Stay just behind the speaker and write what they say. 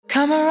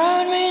Come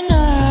around me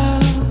now,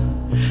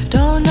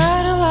 don't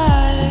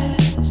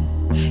idolize.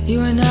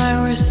 You and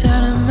I were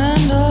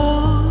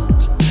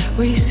sentimentals,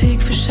 we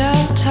seek for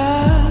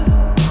shelter.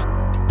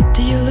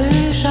 Delusions,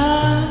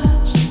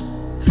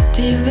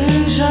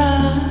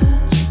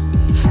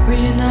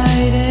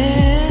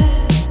 reunited.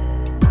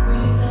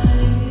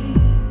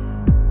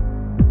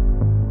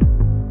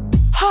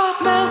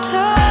 Heart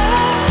melter.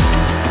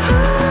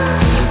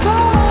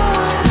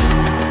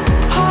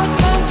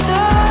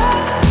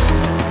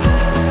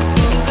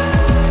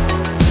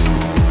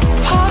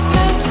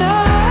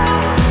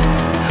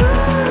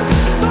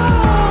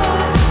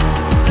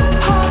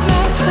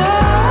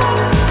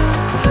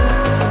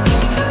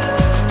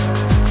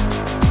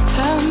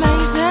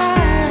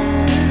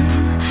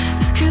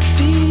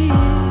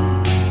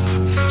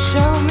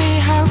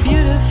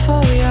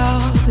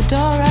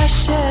 Don't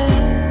rush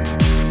it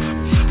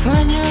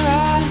when your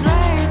eyes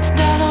lay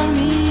down on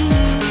me.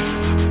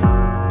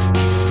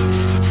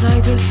 It's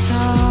like the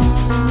song.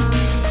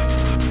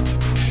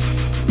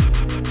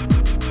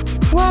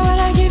 Why would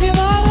I give you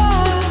my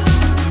love?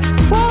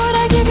 Why would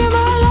I give you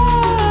my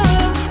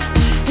love?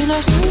 You're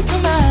not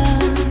Superman.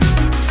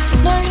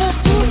 No, you're not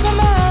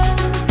Superman.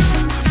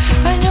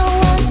 And your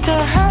words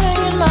still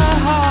hurting in my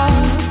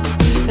heart.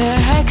 There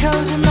are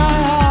echoes in my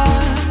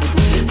heart.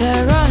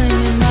 They're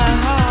running in my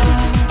heart.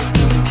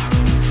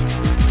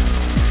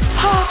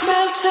 Heart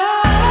melter.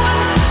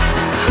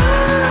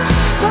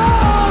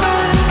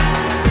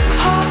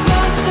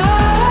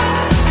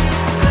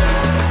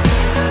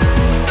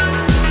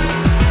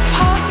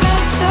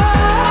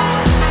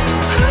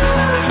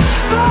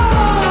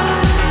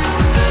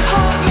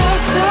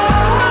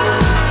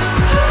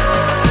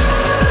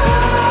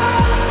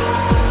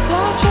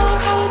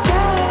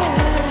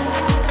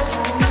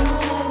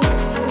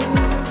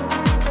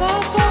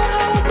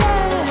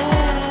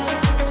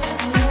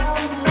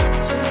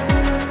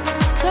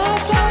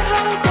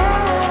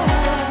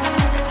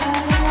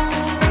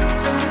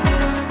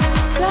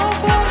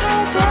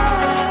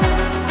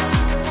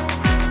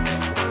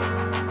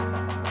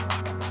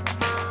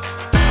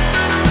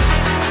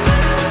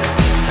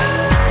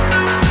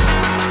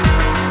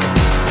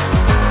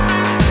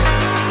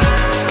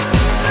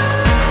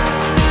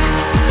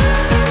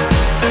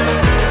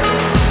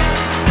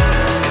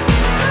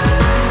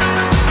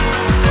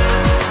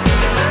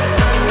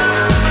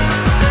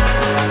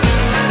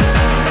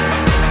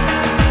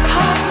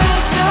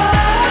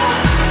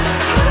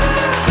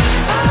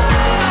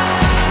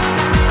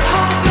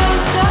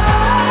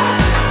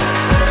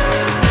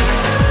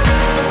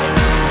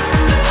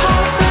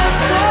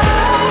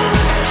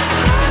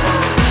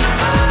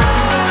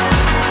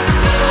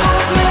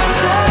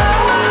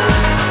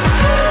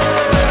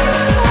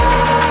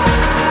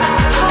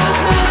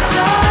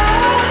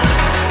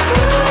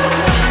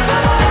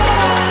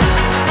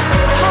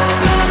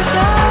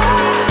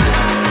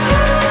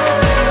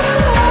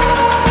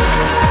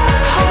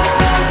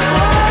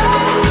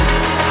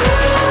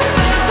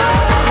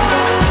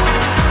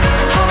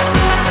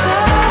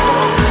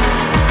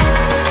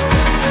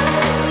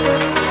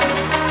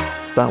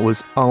 That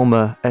was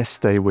Alma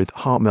Este with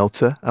Heart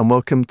Melter, and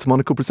welcome to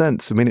Monocle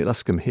Presents, Nick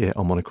Luscombe here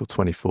on Monocle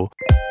 24.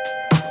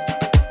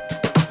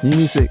 New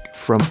music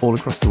from all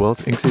across the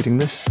world, including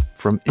this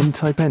from In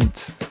Tai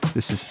Bent.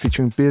 This is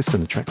featuring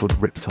Beerson, a track called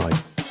Riptide.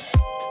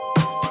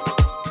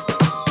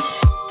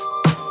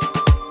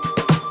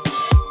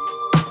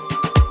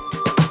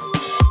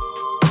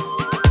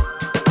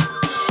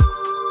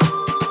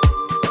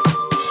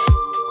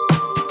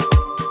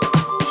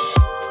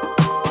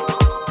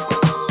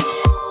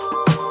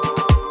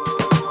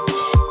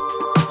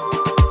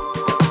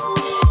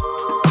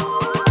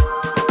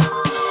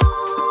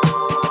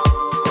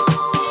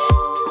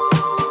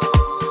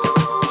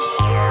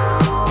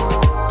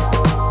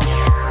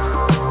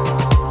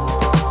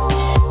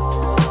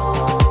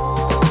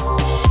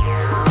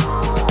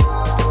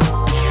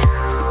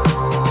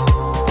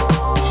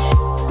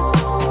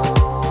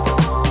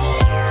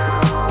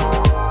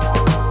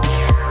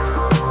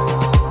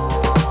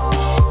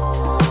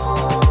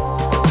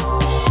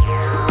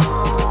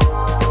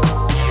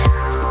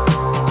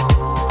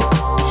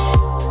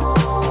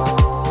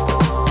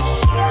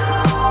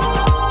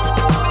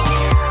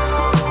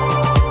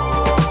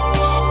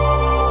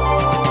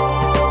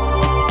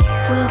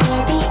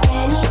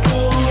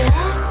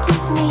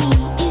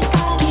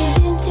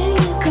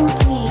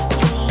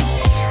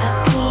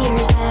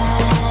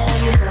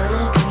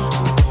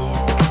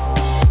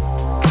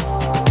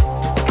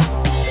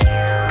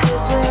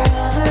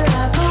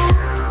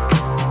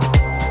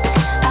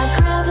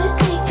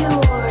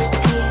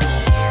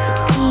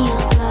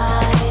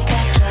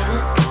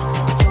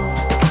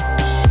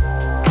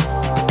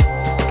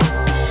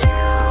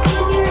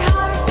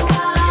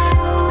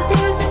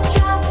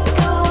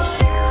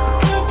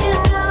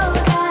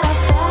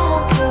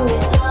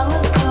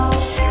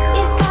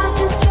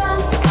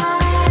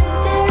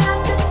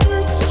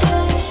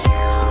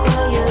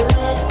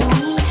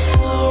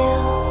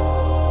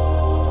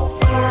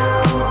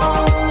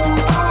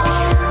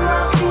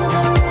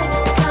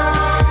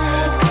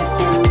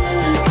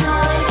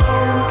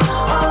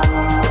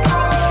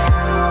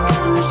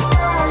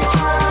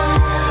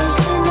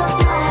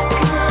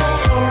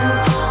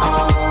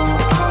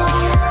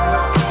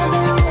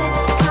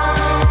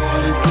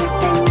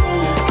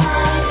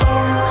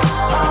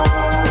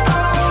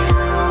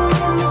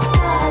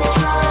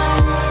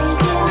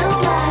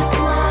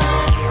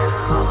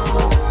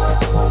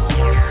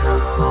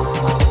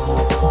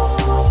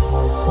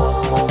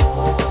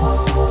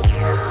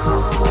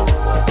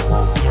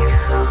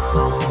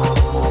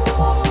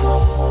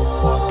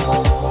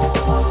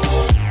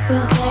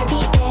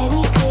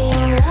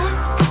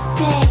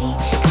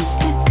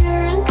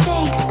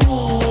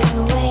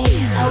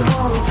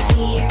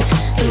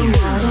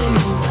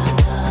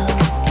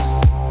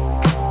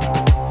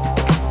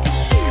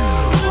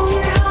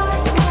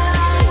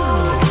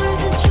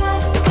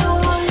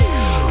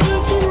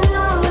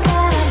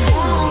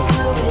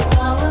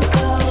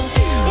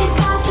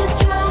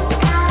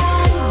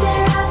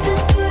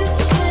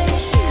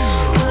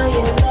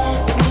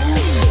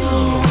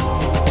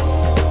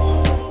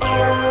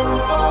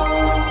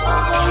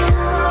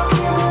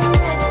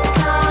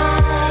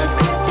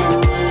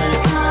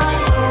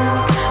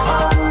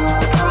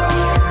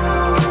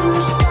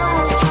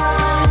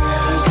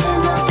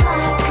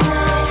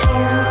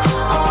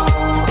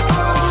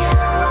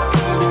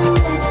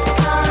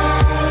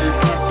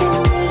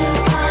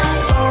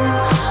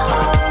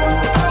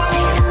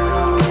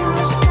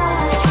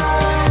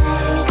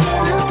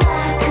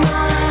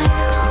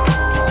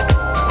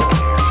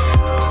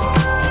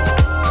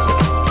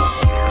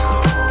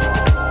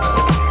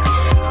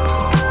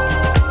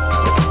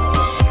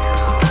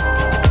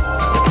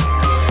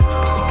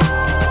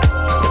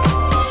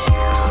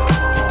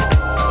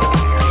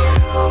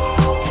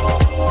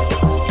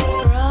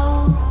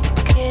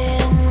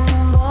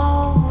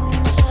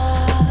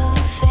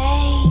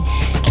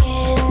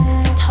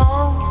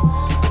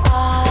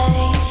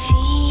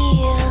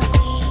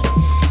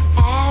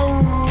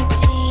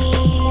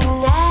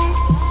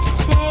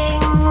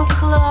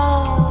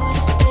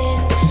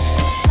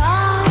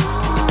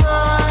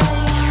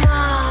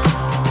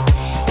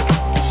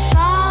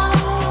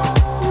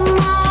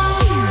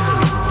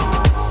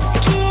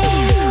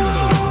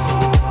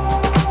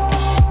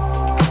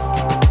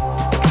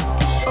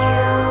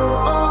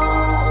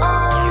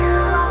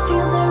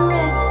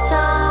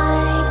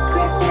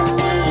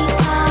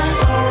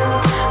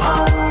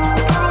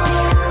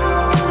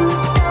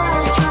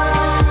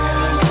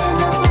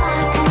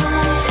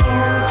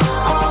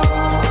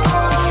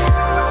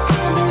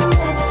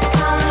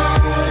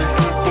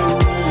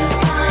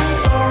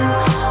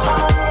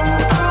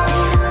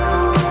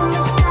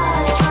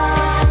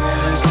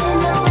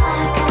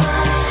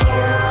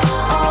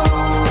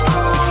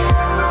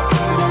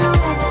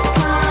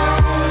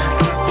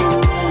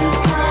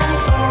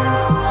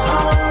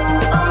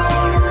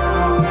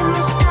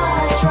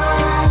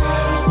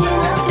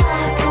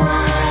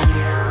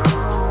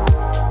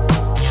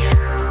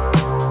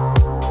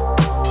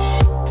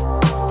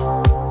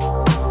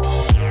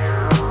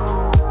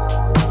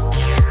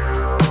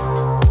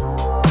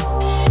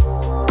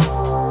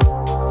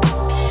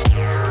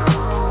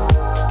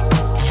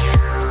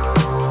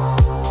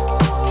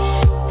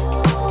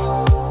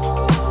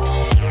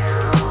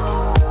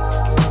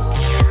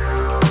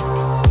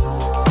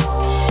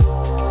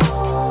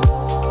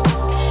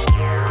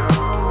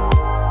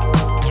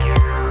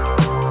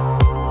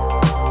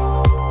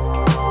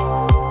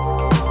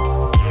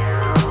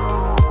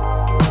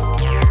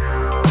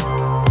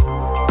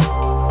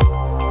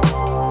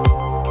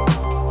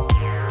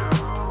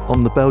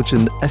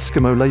 Belgian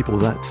Eskimo label.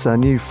 That's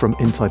new from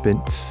In Type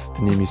Int,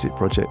 the new music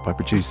project by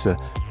producer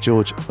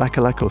George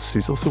Bakalakos,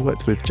 who's also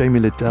worked with Jamie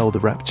Liddell, The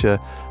Rapture,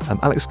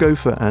 Alex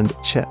Gopher and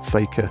Chet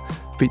Faker,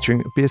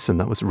 featuring Beerson.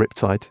 That was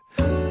Riptide.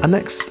 And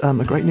next, a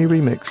great new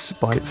remix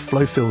by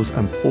Flo Fills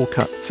and Paul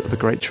Cut of a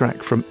great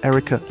track from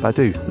Erykah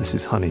Badu. This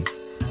is Honey.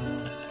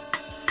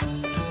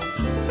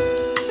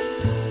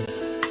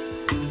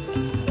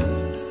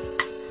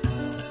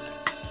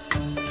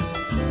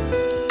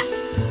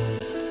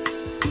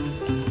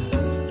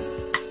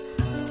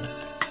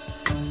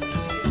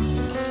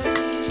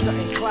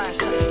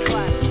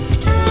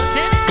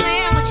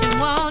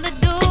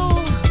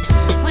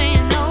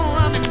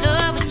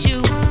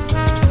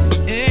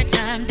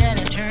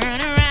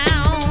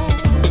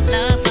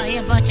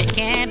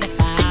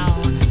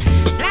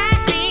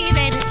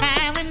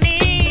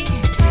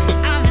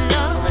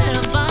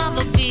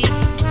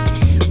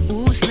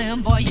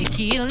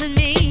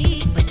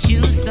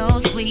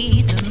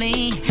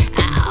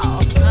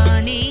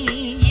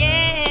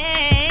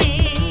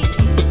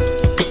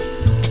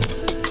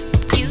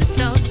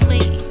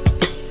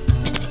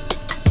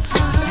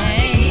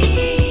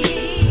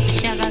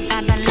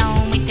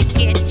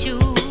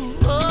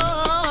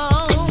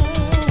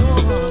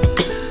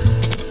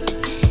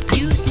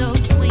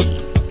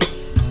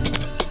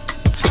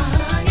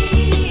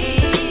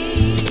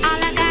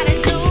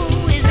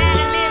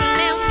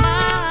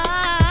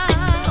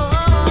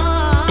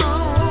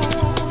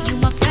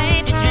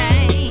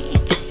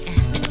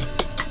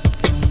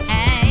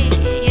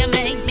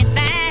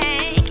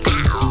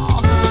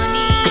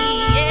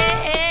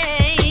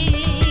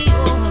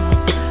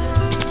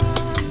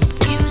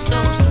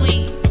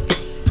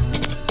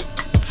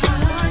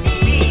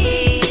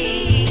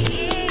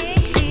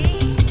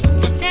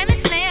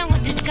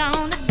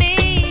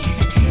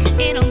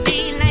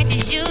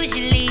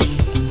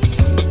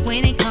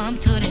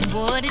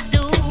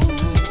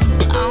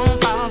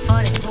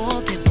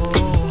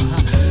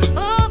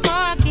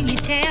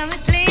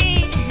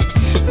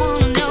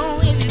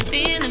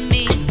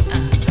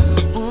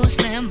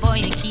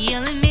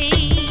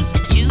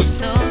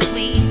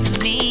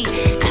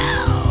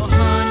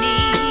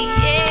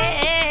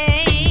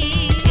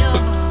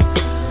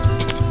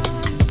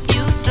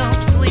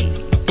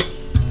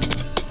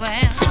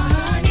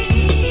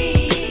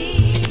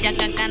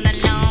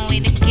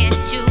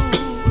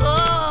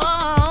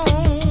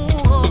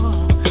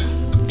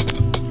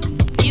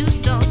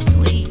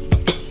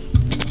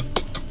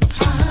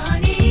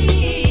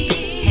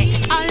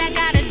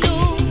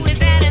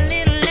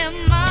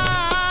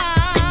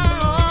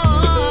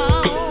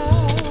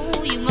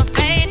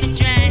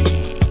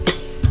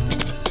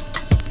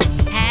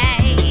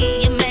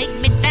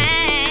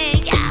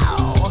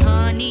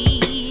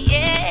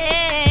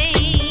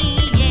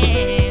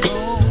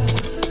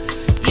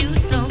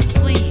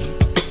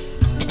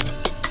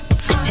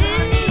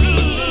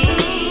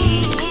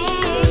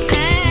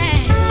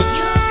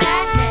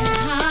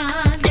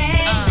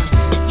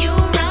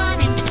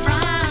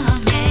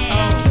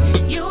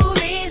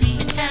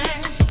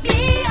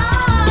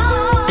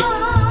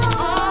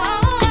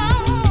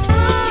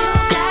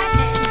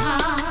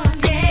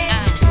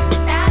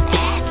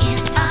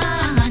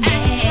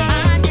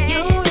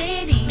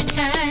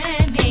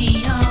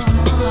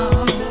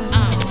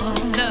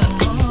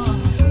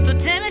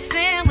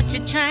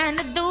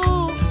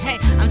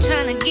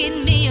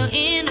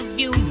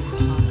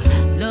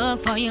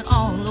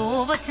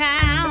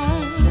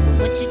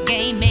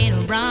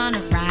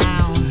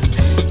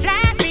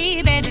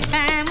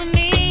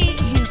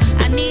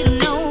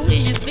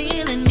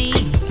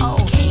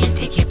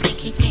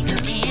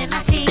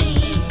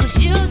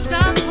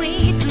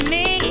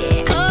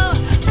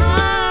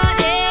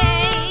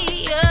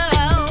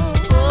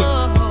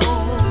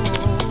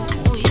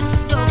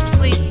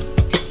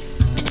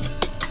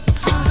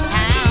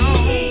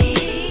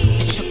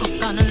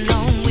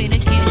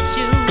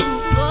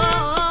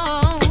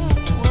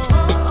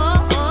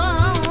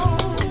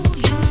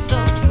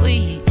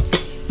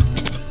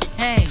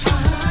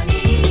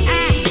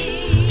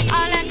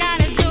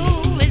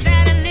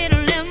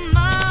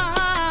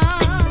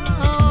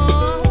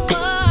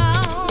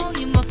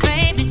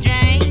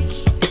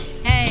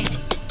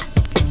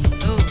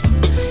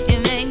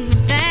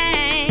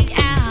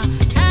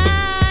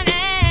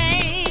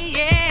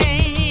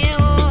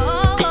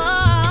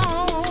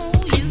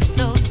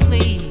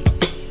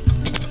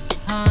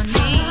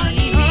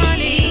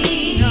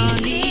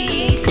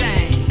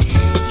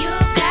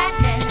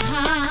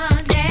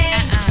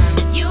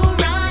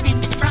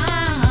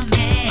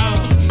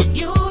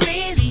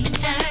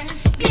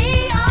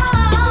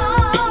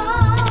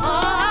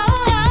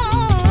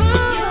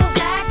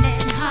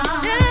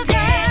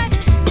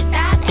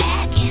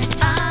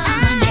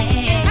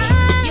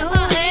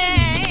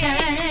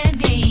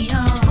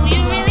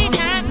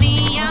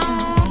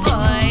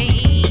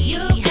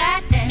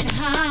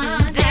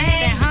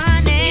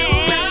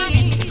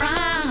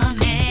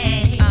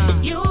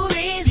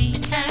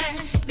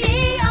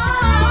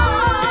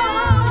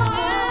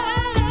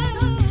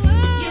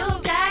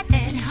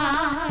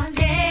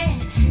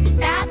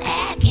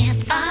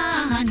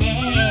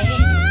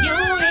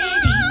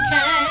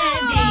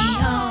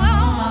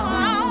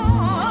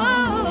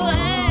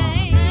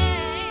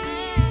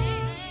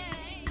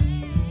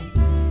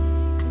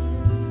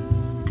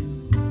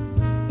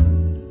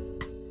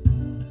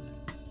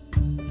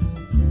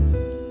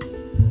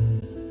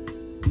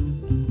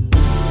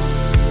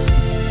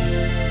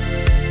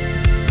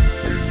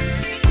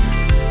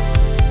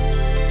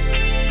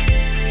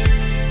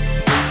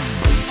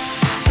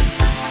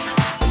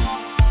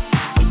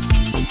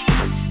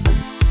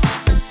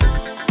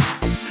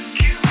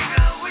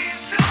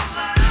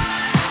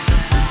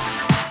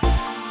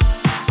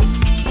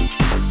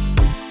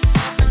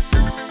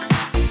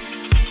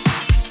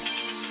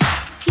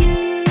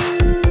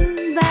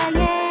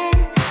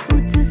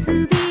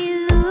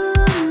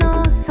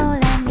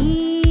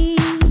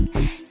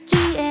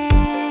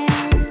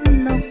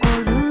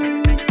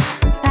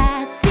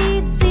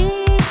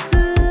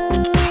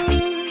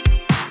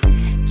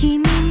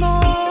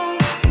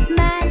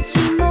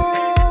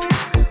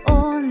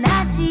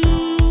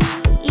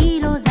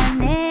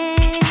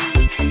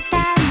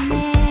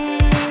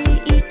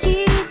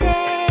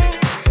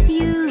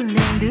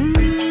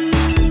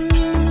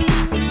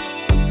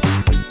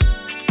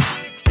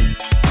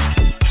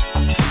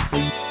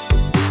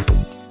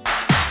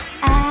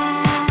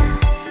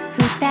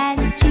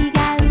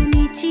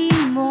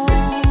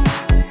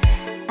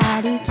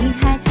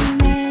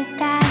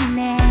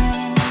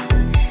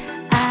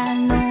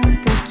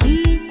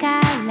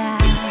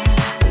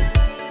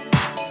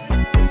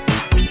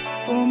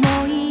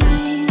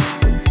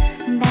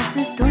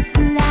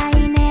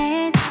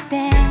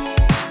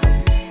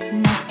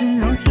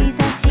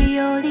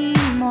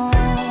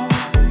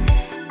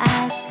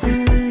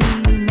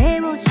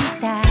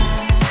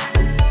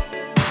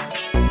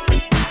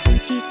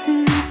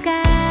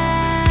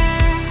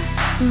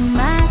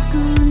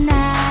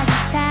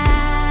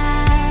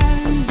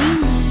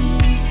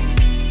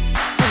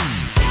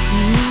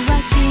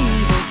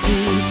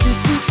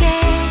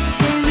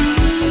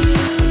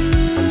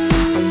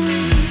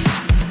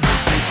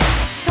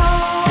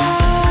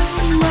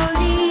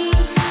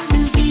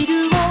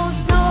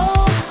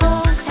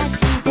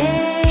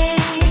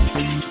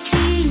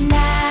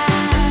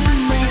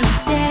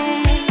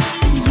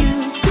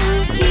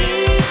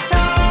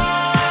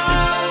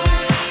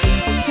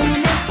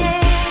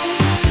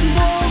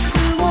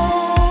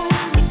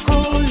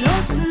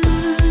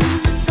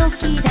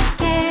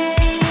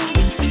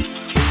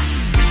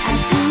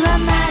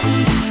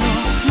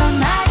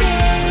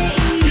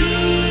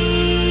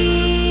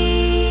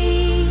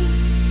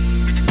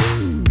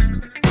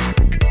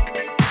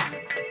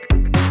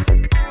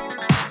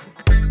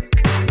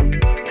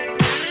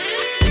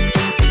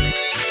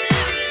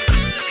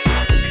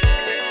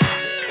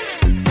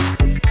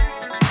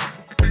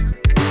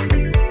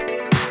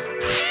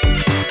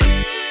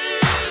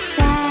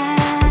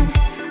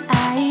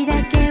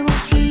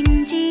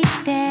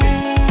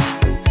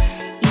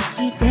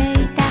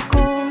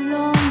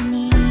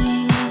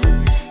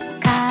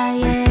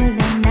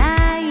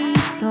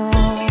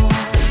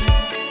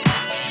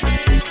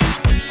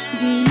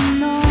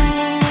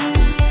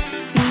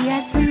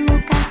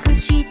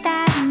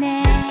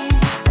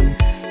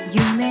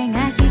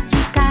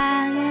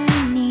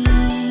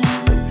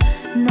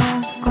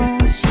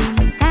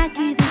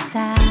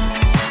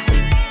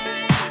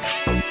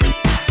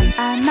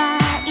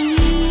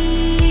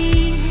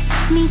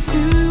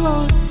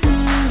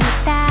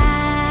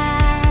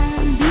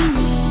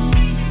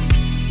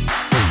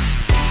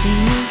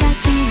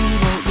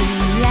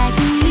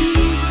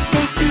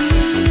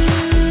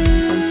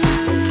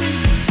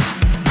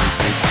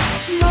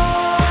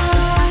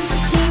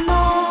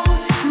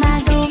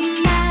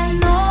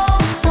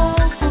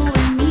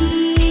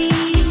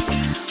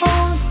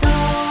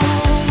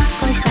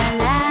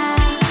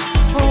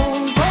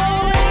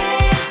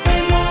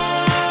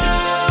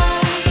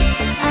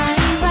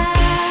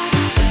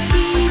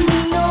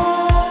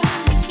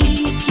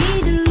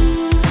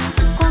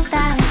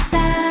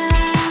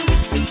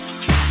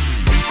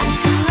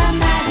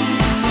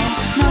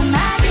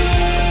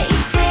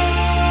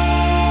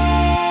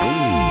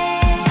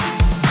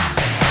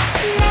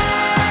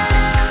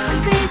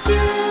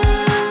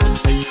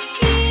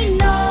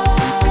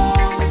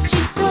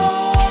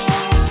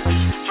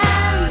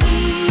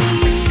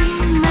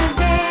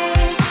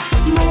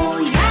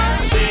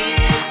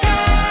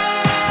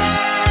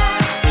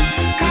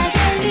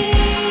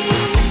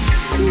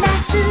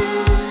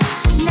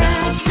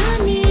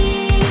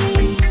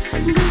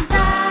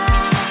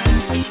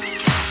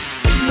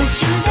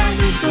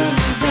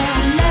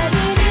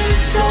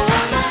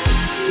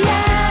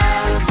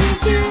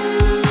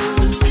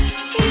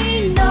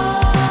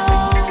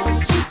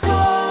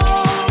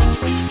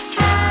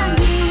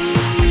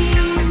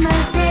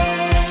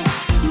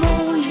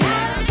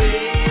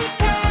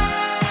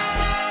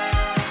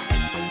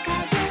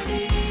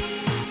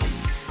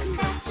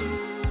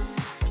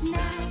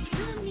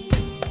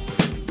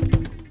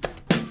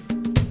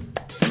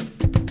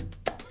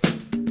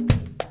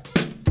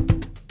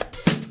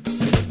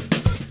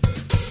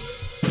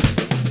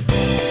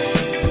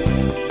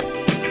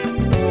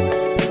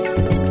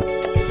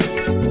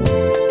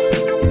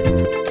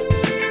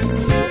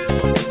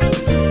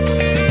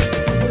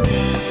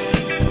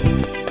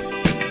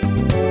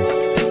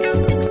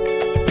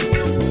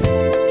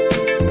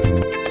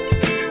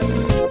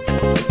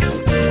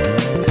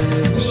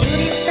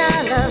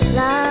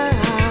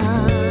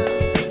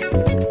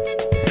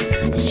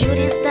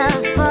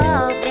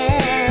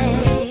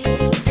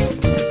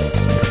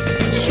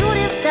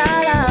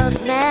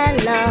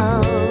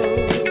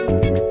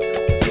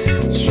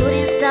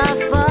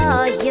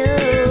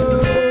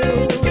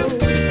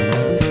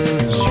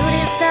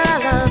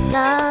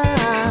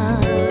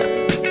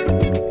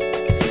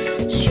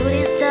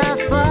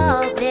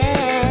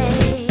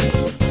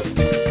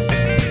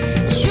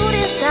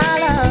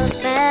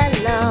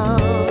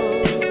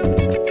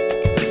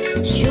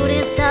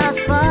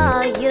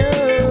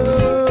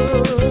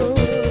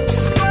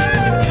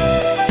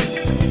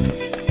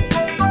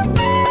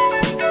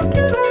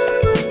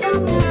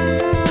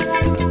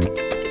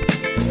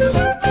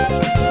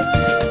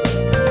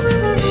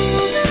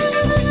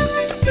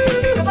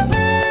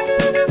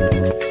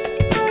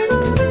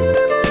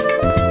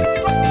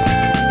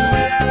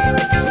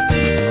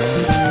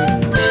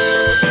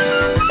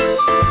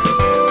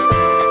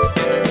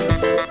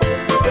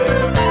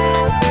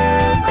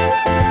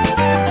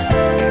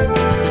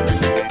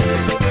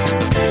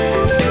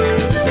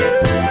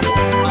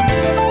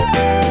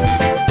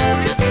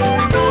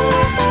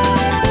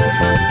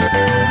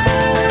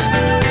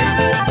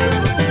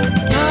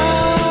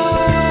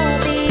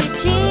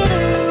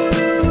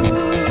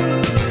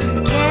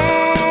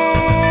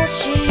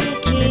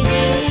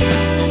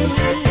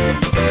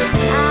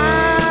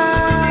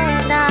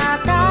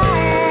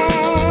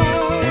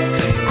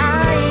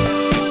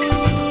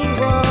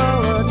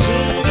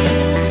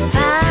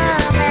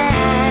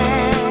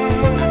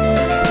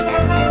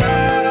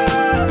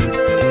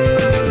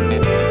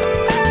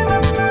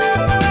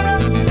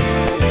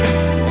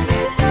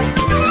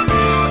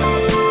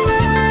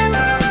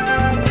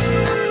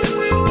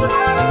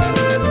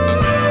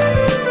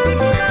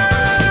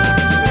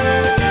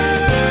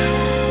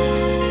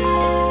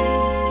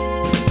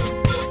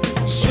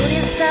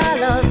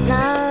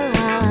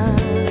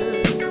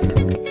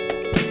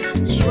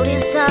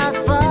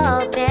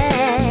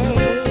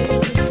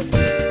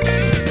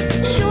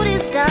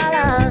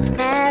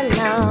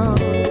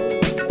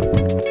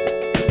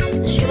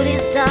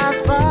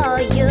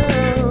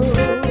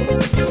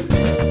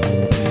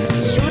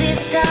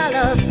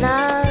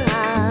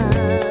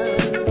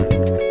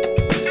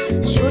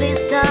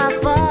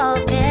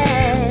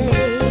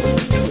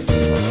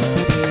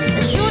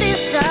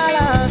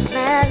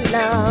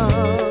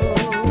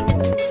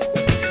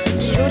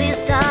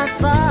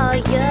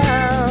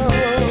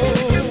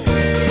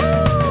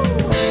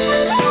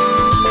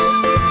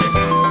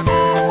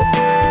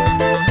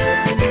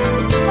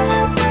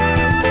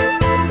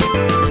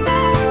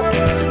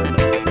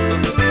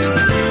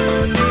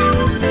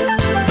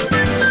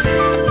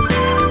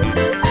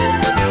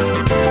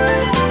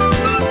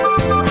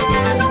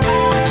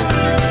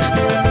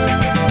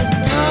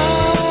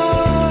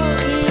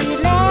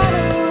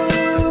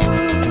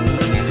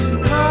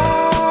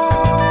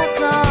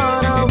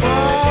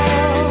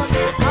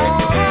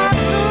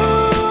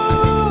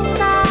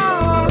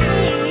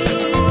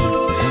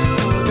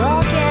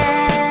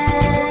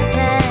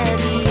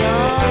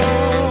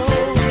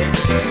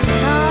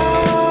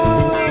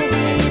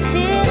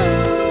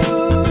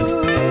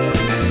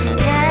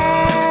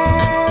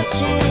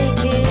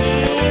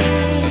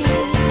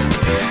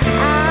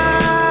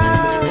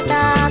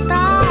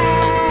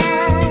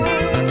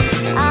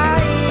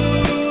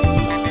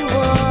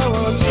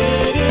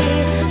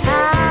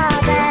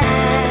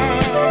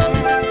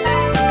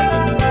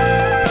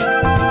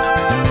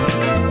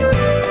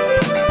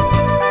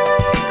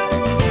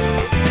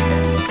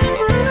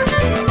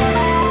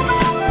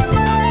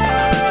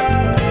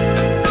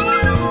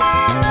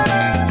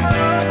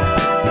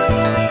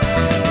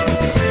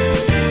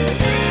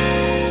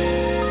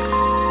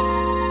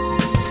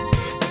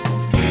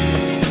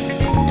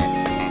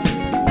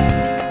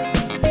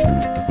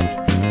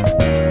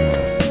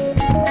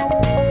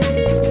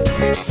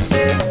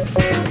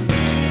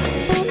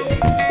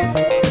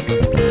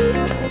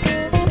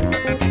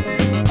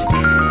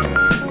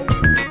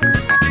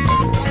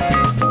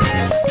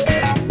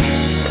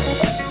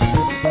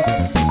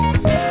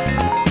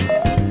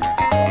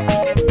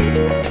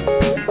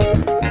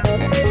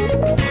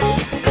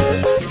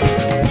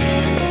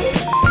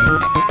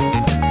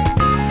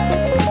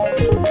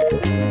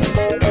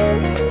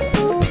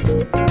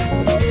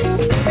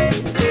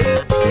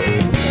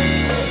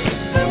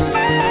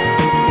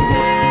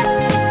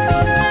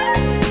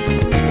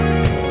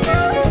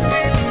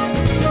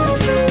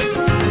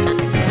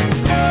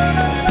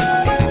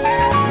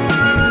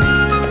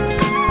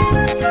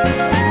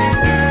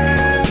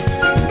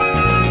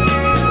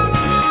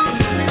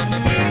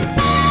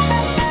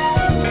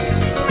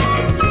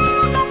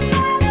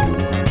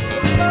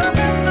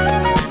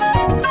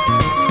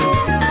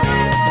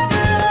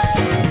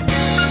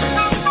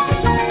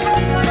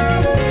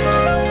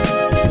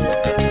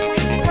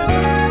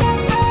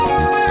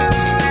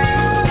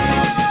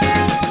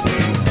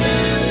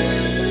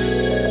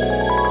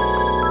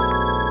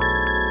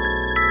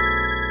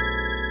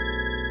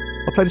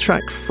 played a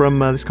track from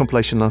this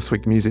compilation last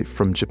week, music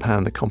from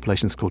Japan. The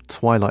compilation's called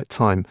Twilight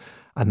Time,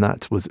 and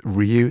that was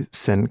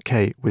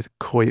Ryuusennkei with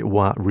Koi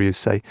wa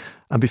Ryusei.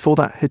 And before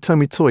that,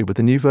 Hitomi Toi with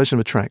a new version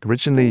of a track,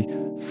 originally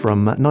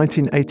from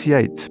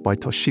 1988 by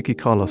Toshiki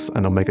Carlos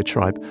and Omega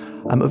Tribe.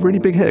 A really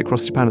big hit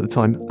across Japan at the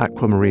time,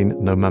 Aquamarine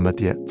no Mama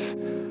Diet.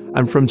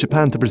 And from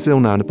Japan to Brazil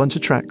now, and a bunch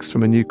of tracks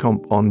from a new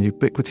comp on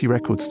Ubiquity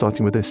Records,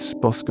 starting with this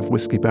Bosque of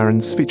Whiskey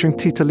Barons featuring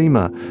Tita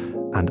Lima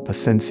and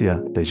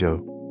Pacencia de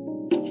Jo.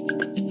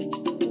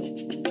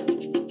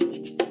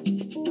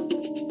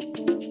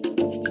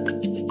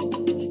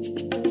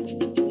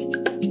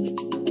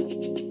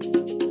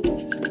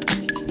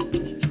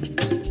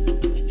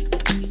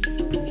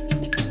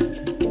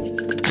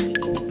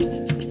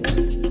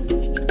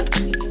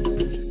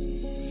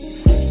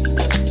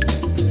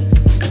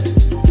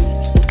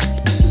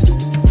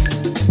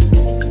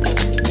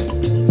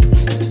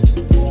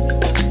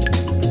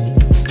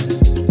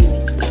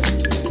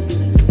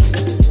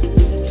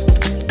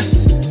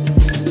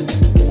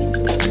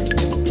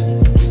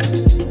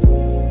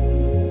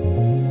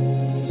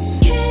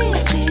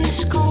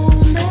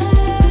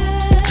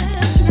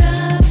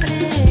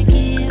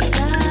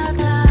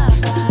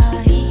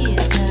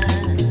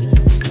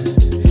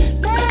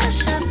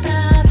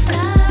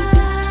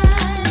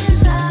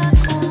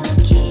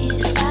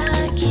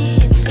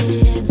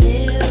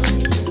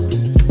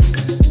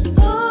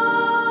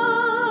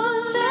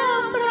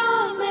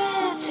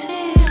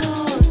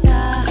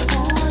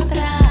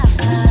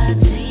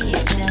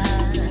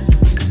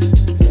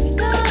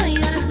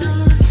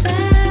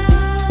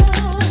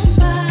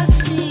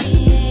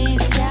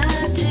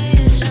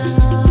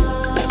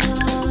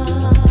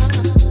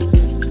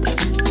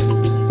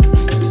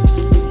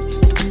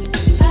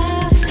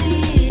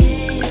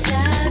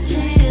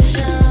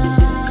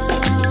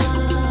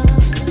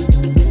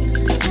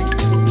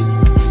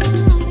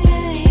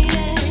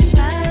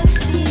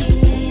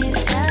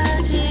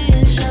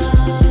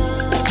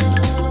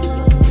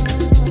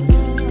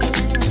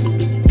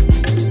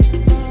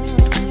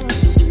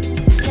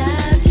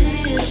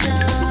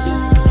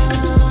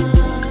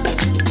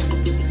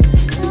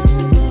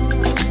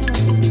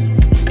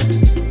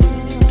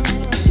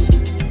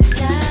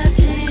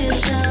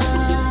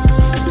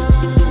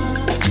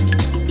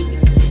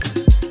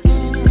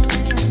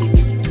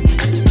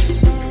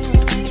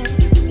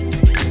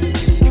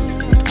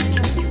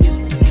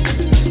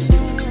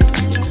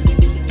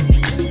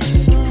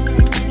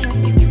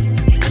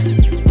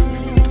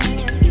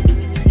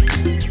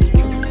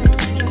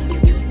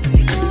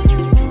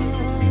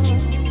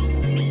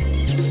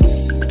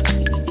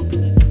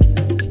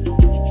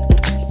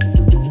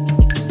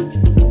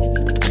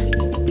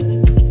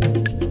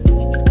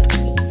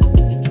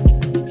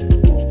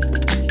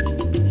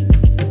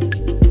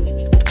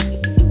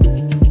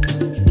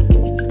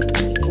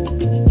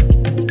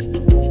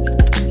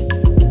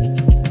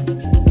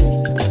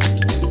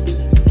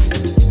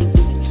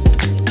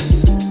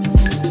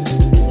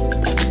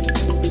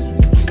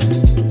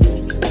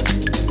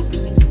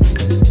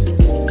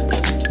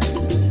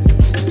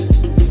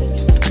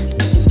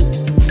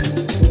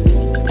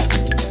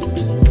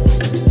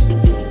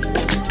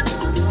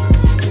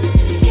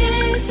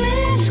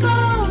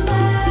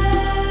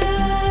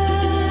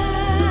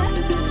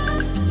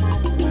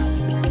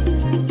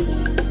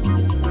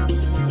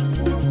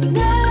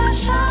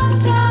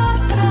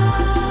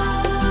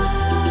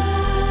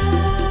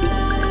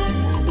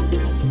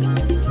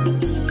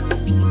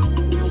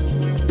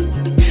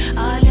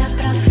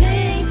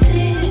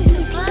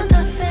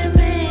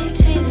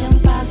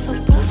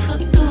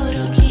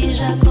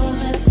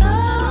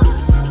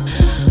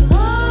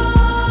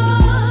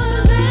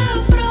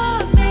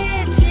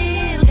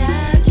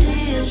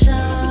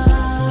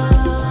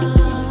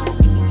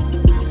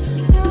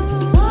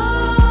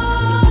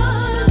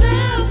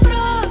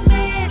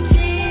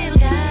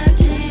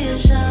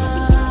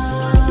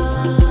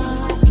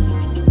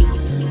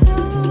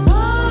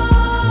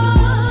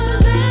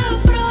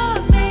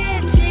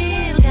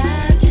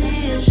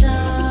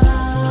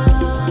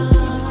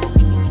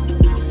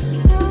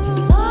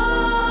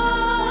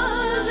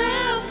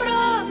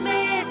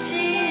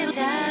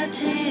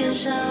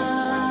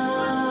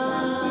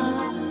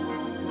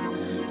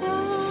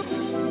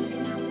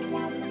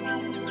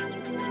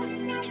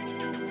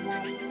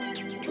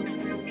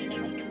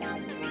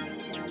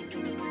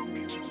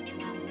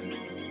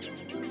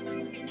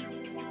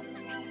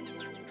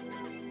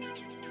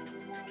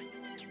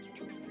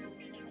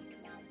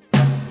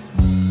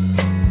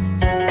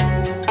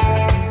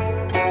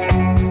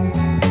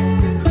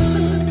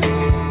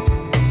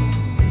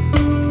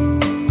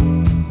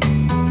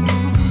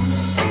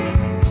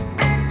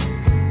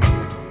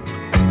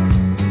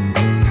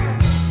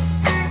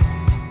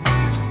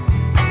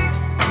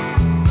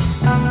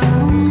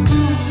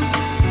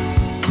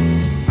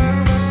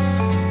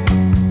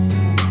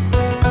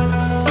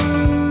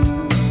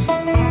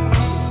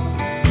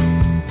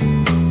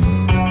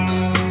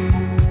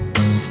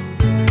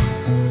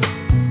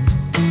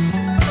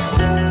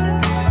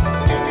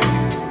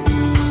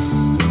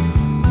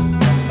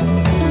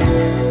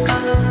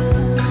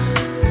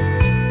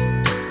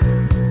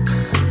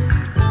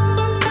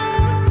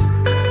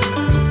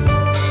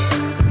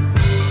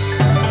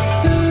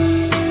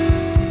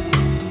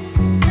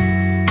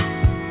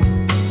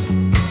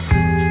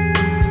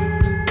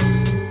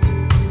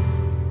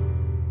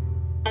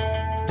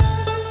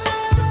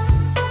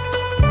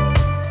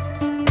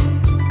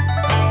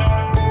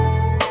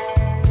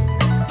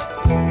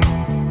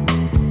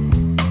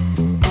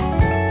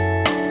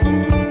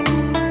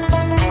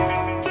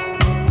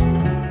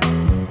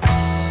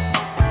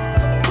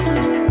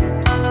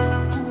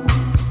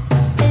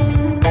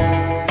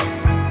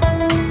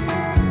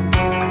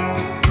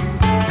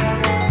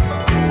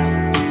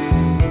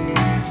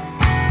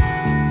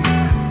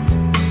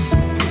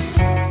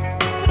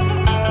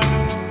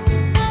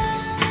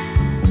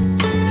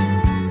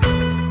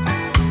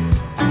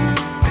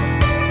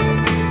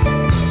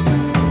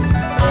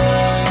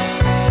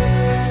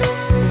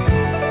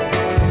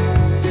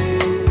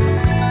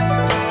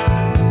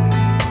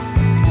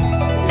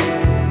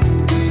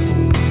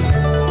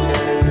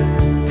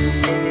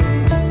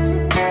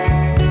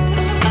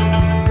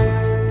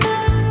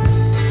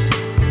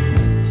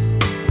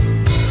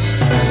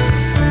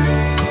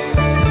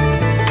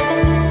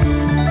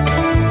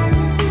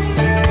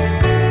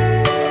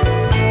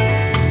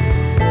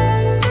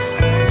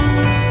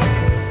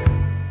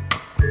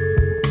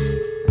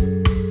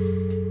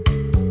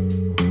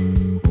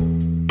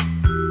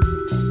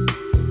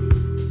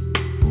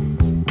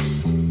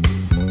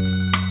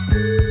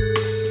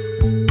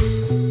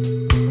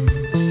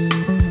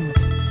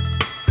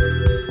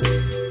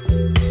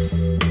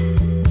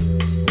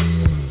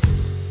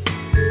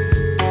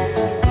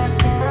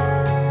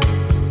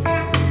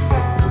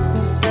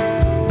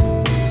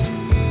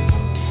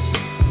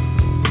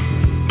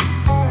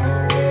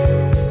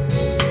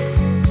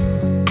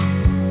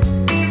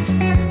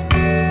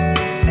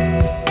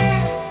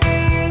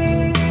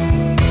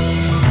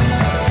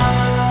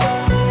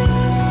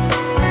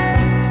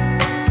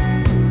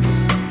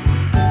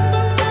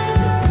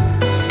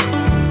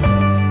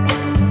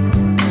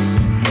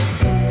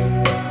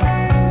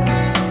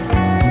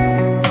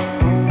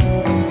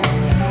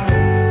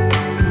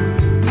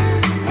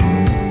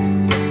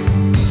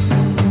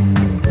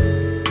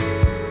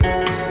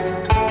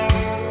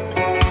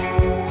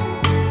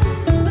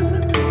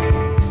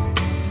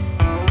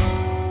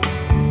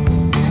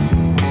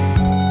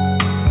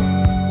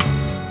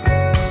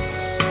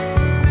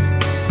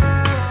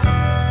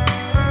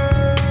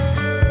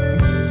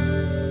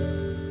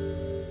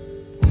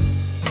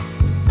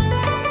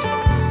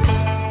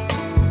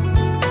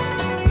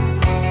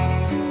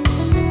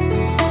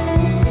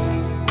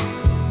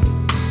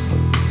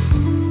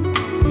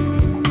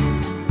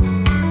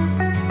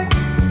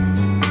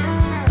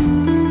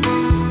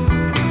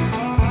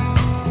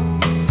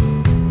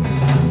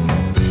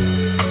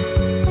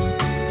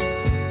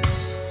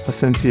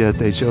 Esencia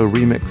de Joe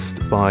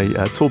remixed by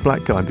Tall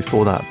Black Guy, and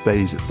before that,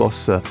 Bays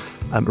Bossa,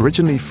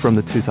 originally from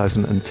the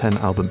 2010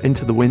 album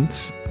Into the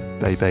Winds,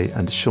 Bebe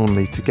and Sean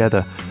Lee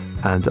together.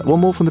 And one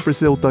more from the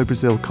Brazil Do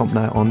Brazil comp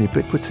now on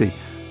Ubiquity,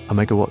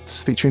 Omega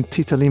Watts featuring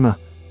Tita Lima.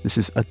 This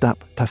is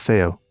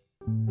Adaptação.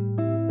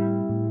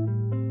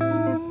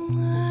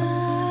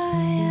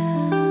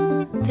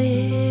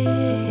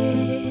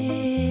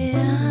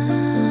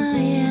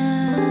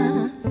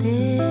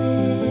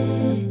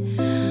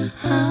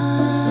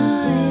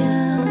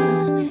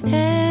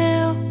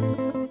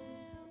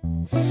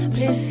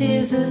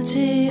 Preciso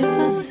de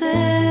você,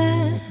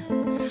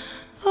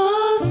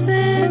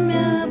 você me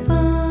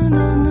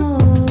abandonou.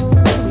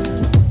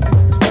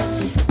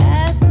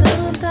 É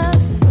tanta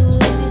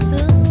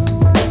solidão,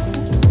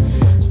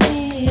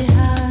 me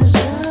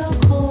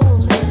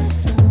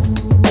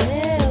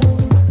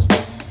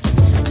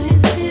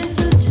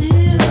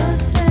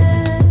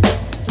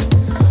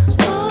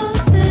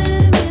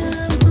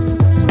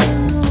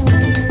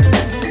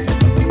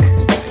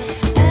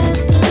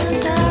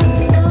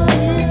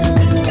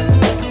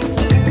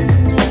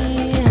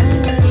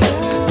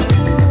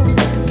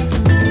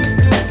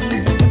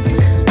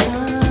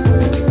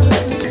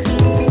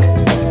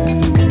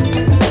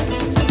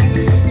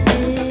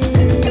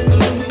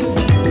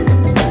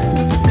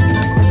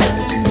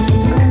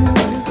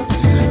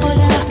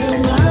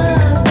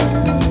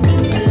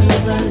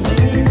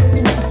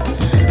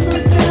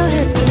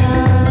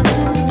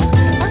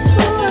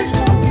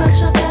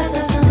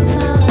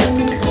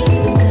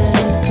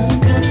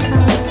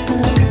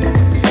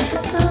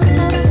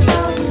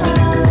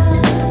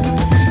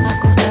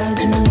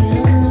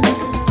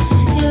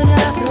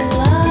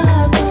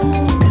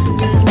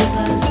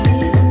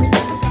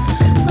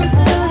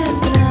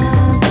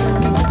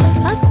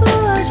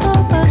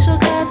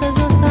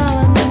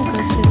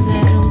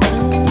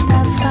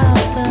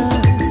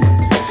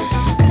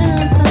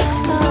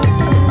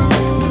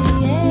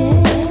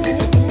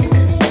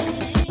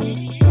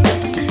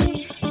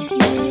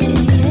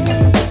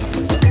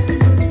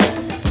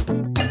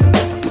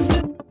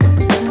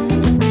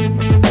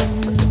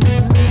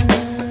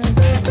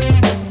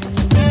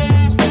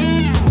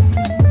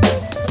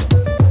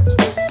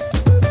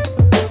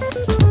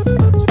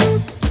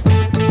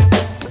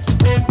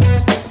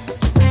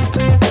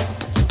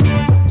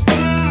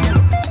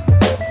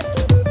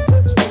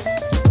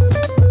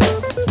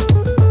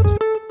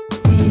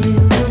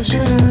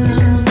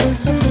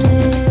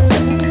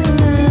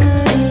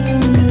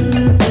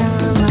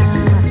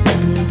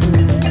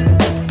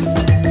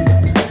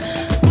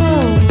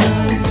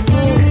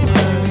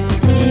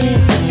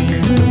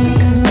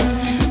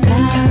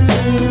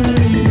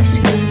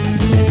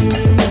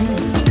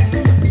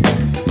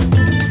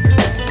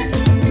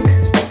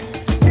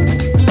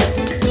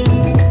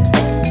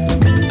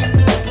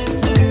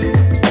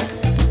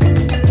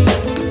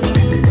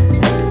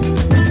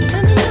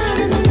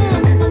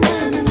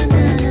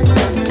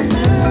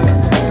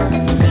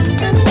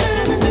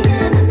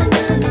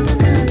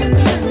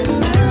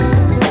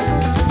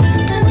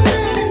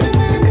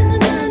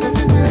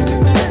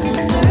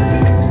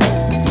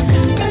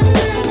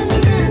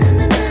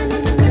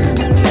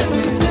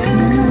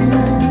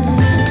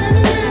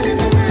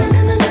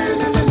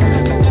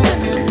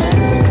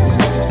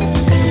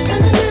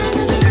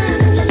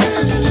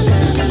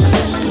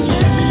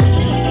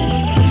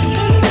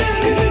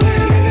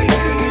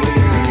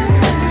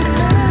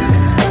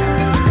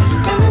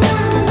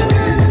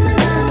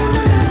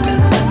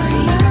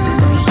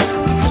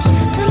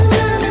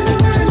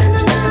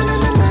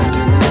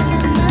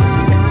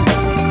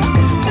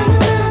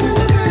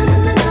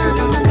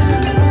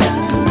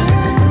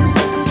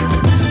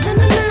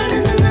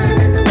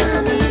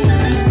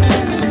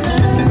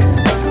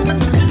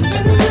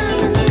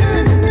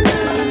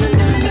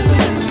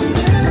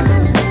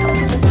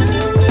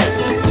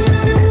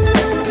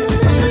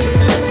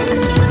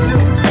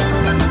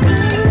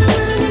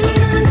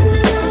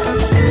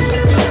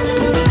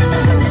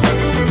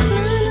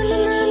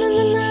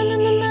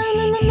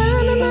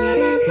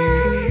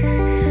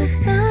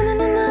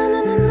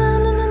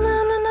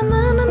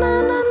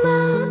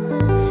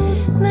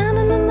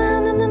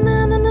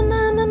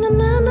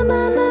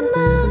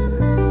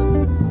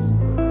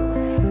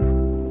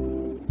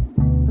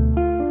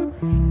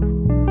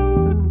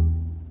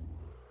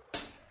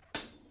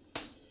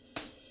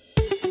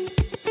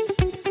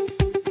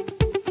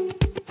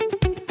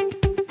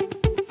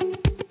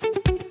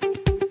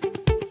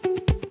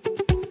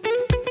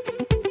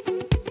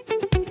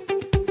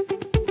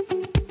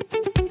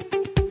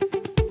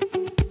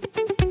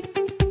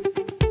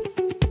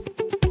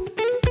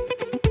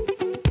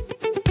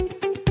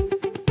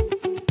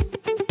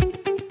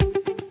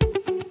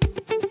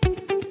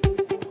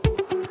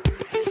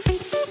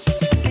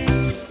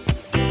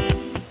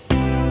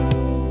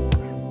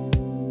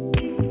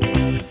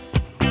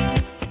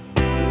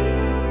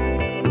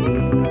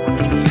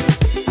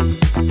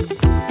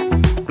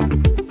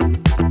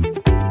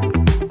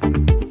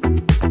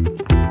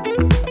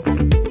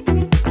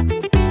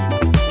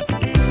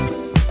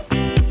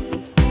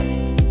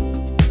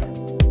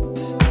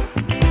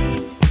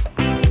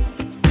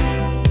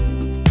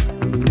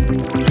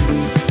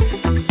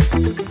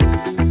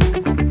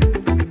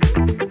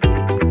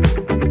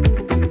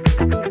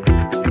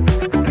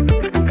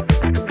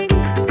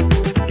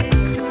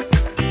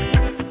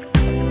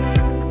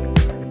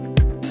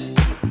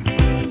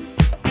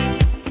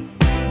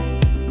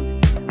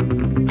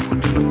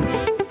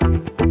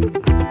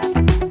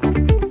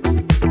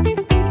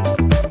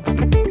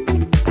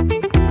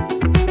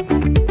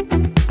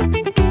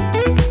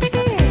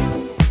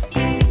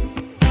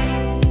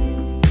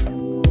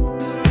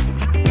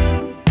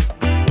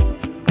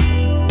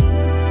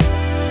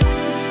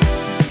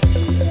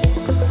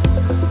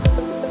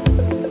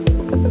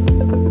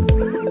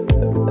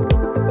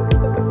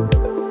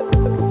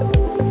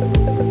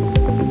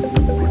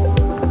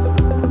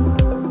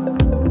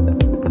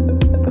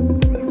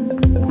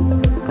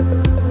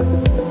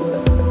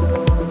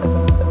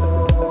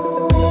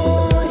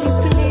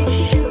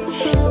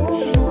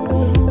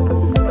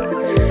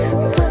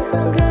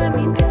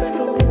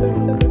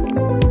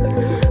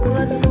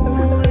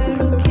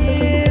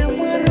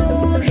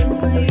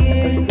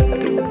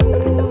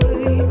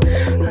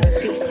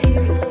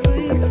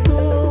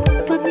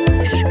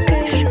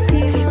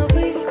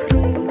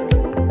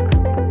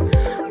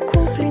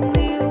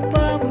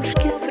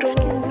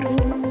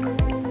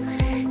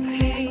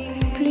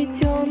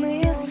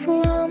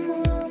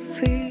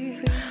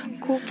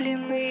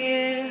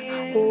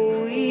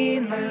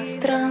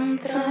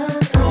иностранца.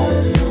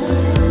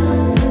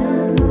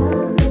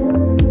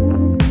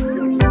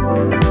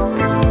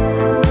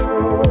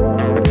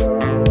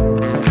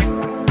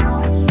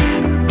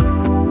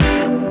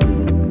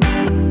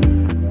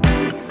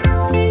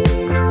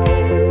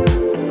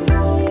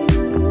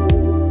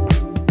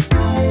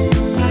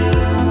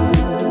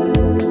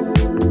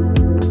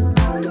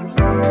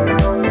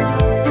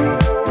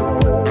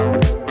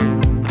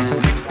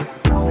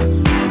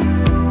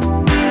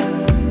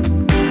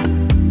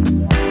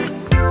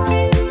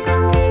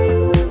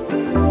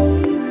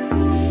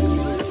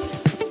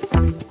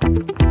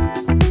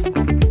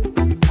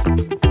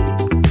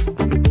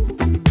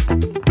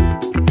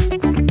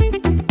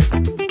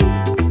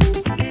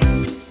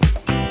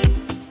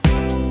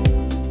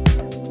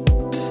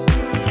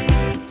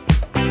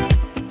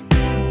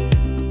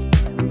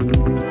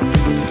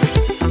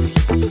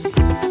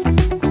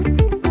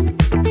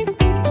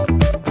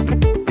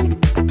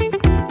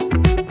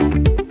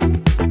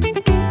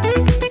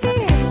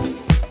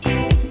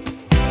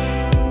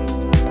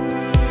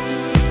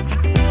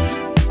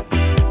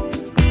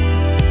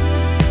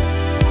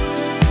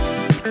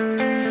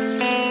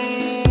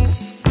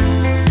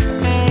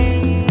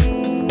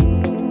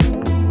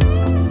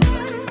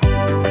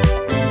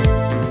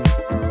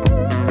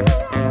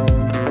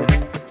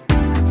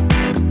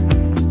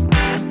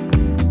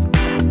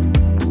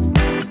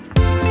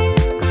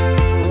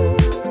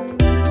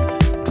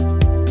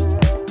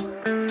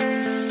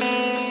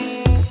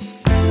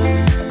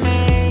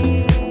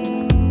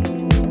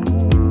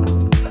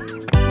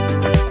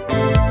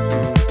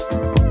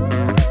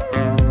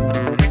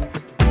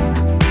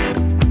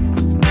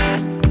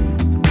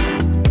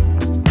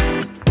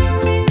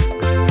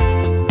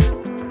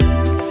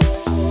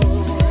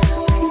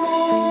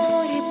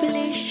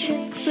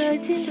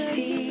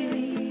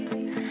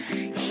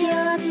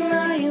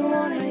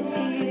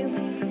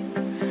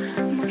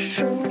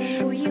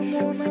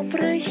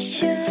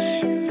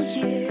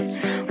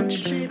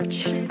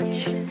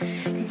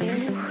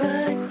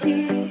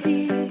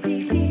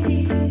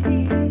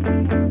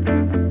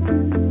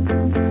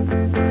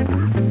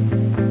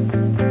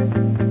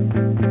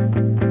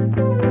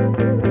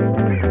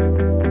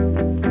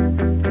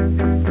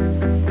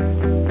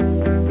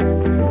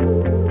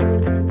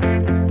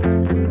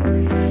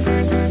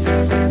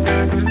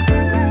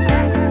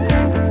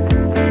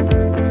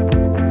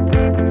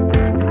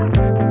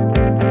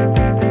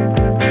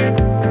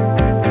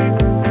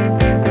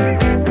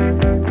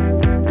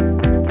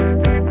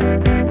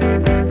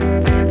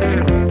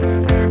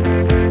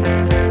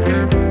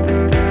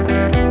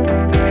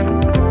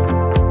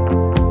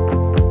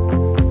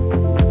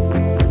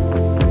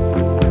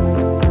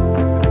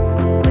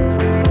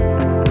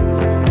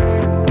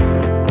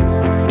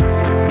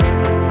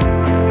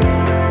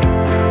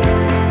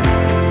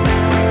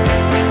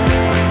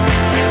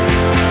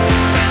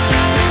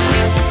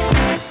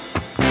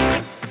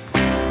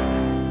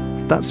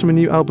 That's from a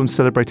new album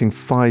celebrating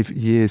 5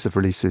 years of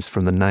releases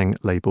from the Nang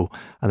label,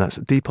 and that's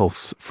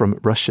D-Pulse from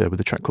Russia with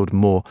a track called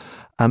More.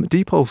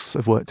 D-Pulse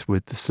have worked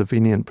with the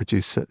Slovenian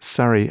producer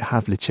Sari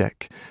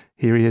Havlicek.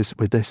 Here he is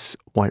with this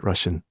White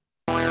Russian.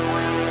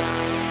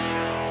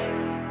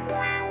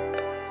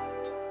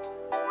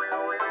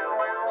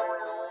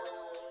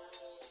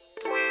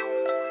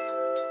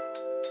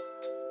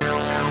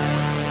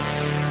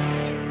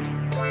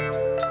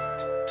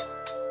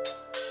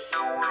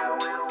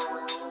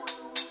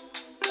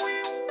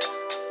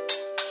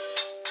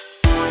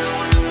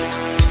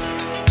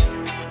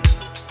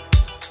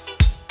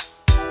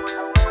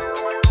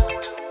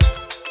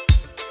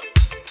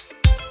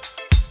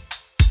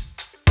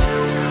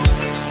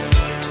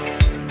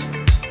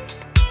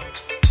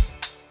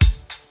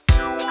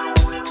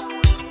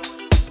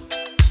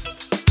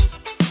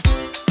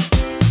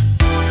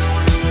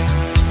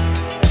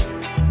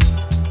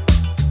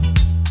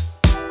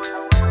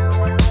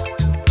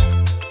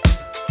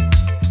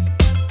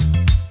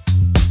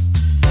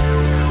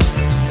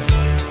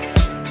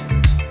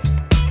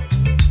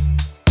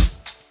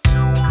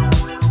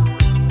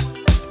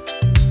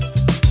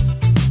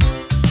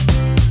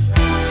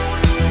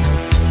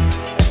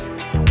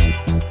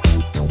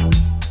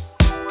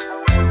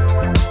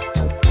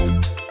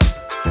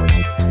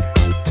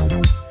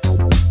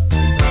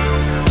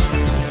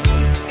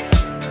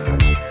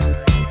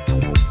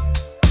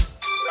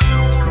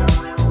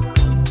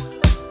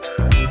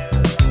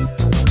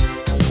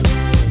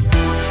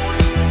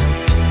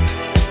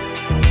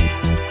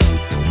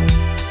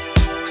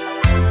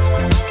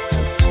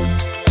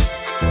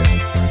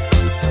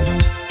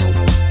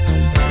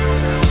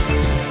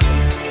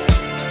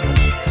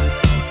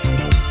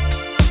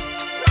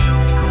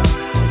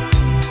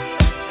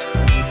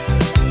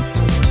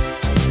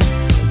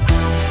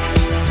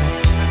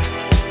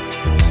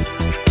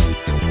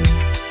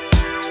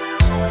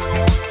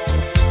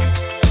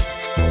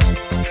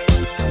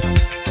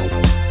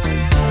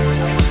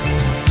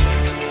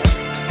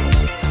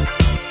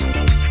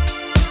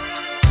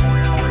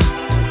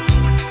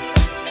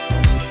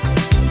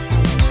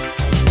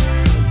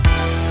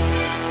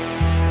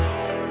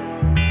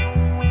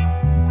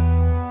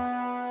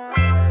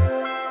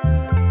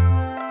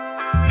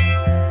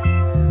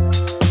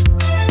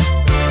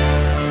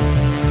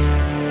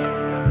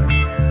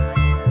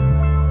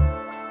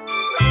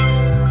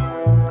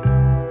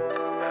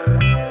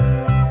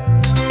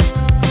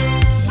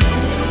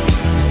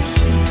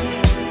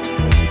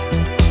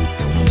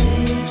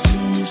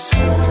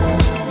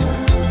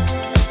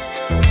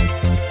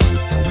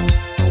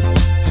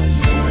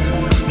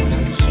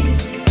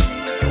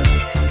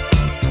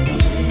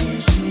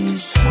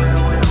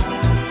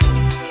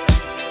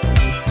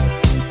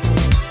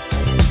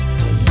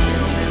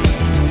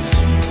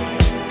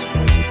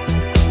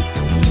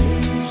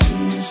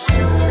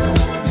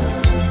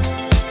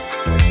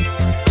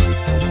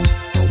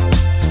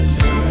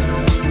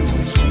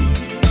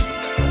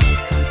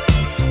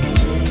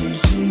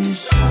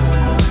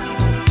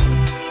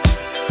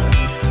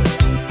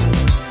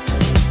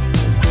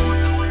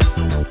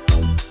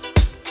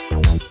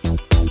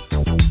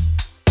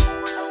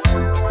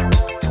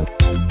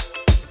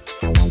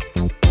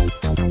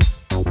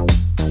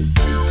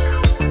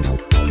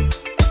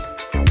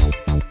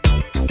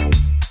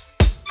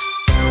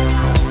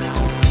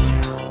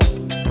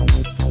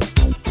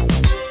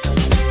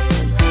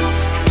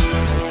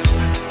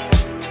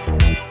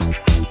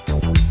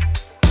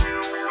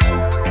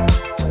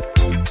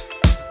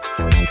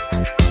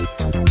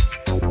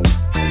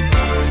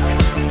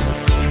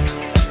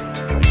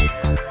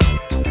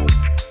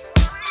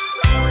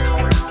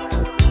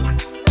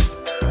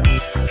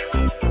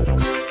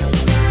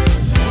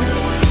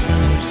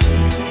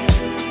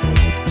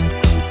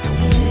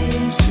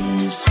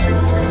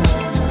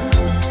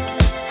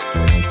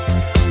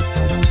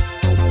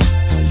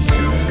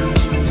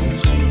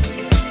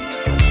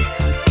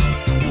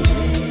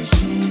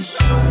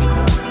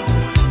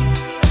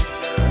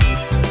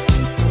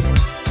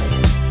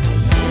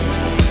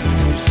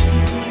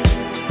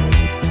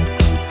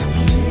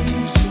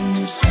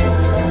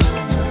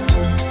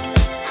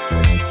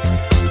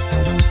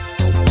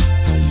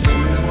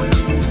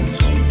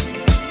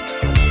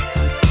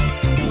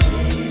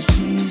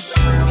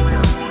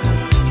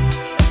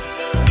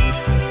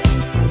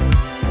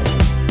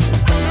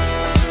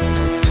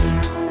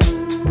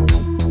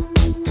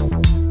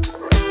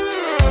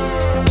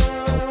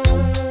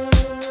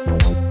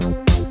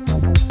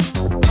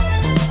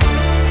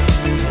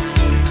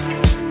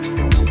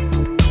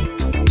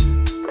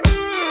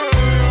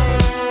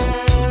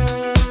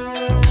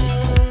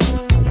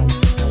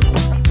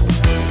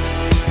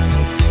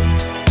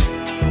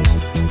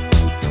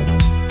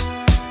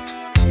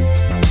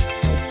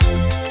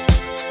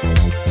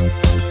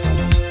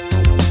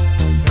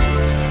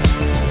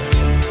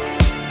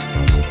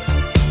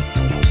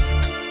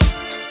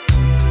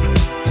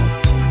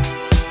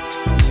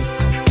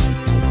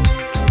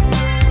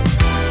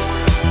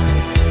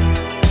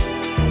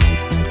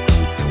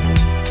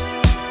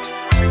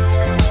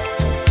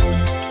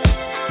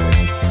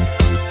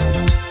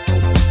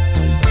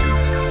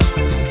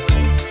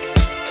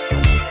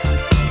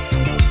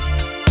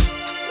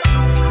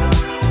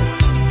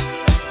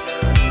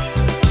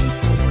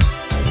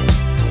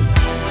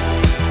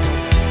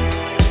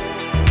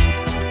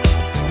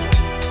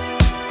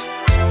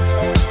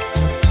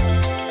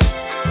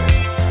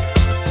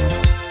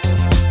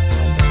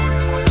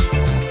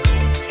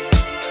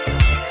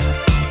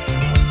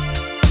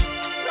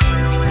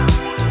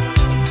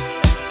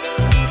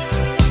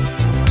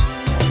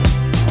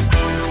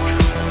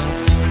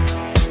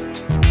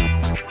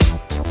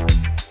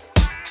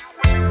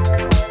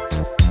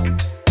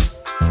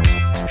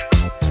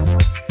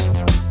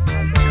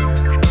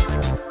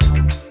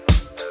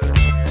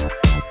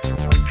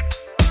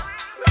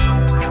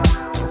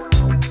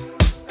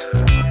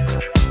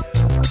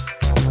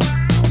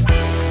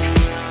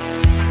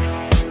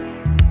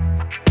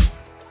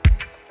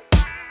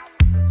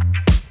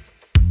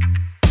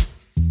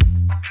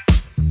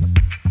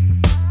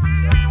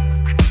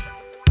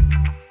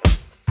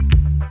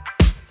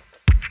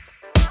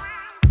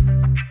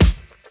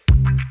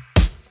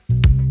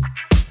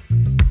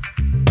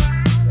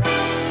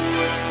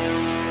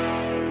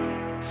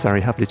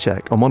 Sari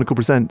Havlicek on Monocle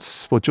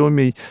Presents. Well, join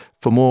me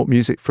for more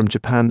music from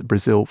Japan,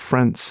 Brazil,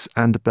 France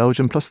and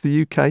Belgium, plus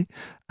the UK,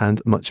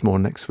 and much more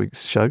next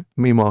week's show.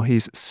 Meanwhile,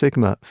 he's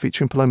Sigma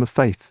featuring Paloma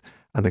Faith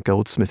and the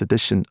Goldsmith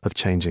edition of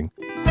Changing.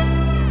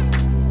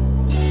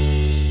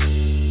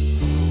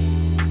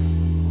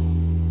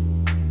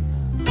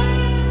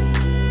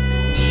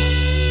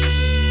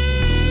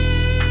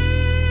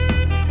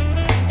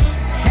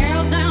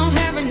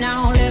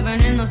 Now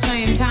living in the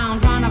same town,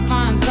 trying to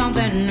find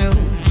something new.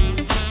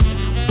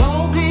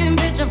 Broken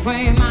picture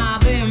frame,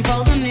 I've been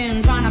frozen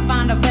in, trying to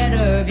find a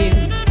better view.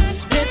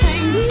 This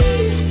ain't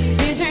me,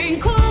 this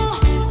ain't cool,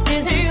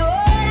 this ain't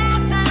what I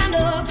signed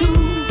up to.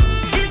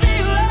 This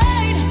ain't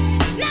right,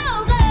 it's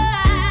no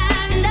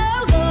good,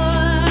 no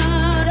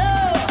good.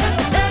 Oh,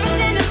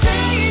 everything is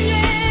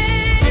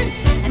changing,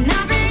 and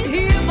I've been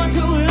here for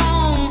too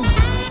long.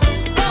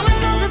 Going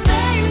through the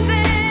same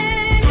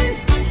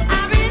things,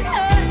 I've been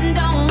hurting,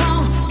 don't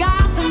want.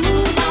 Got to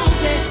move on,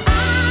 say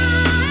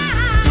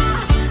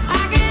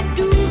I can't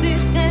do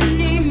this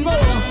anymore.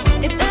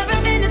 If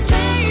everything is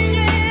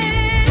changing,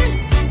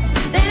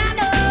 then I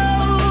know,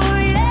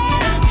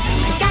 yeah,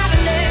 I gotta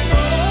let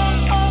go.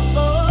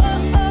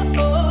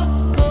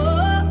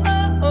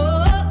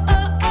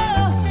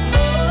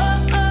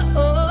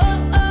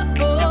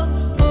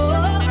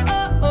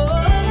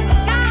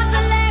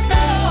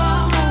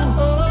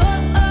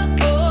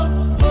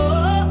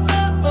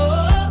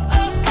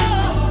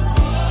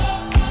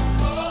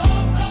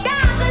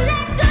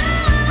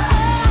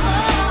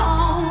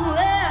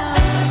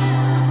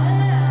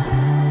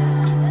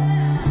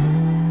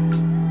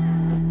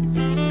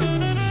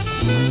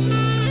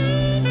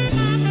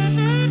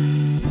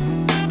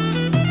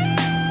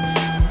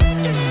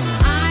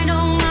 I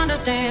don't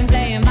understand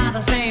playing by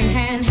the same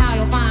hand, how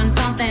you'll find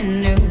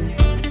something new.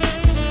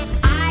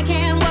 I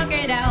can't work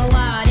it out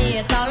what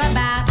it's all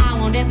about. I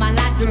won't live my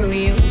life through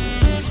you.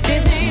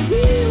 This ain't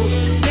real,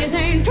 this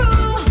ain't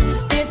true,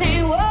 this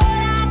ain't what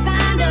I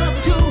signed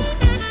up to.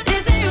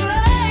 This ain't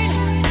right,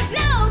 it's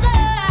no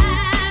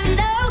good,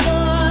 no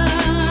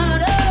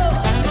good. Oh,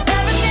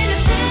 everything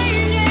is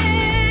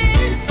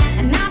changing,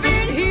 and I've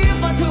been here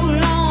for too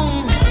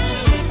long.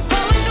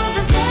 Going through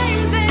the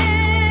same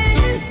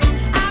things,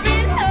 I've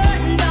been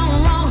hurting, don't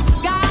want.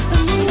 Got to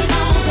move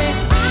on, say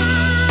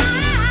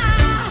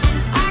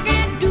I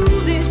can't do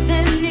this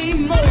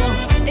anymore.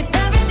 If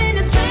everything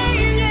is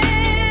changing,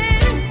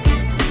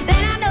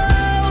 then I know,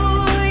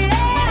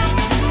 yeah,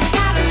 I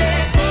gotta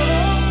let go.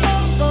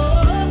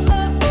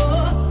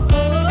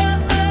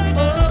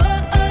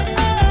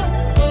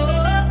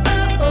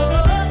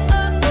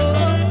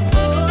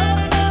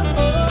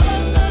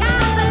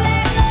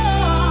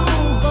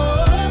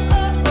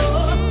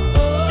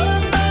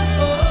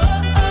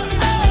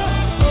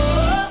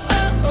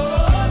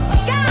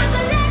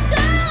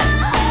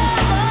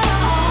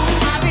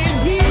 I've been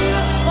here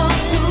for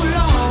too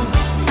long.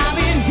 I've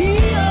been here for too long. I've been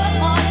here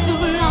for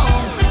too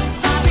long.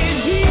 I've been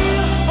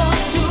here for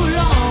too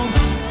long.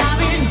 I've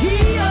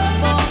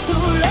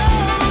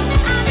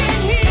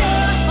been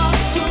here for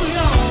too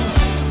long.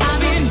 I've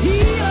been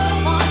here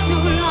for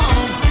too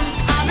long.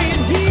 I've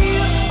been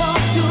here for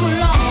too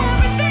long.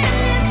 Everything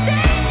is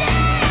changing.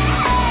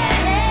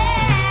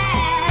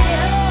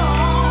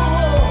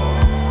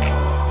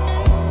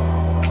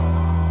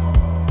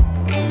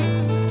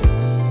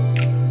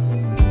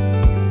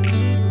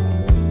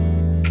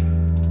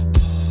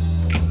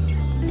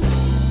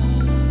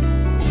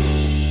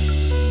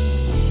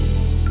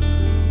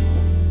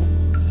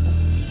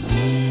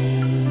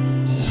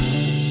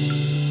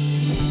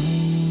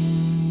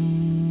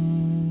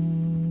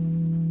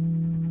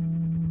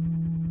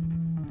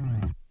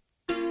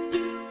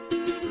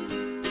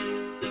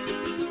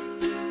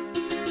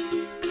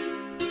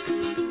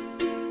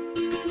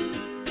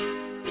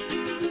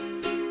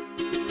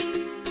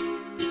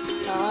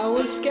 I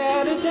was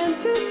scared of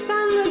dentists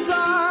and the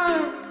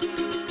dark.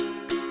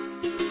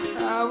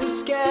 I was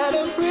scared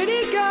of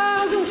pretty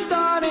girls and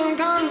starting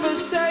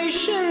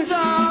conversations.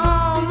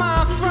 All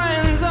my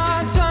friends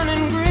are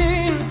turning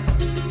green.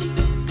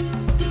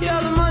 Yeah,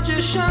 the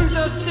magician's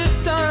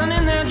assistant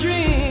in their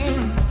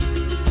dream.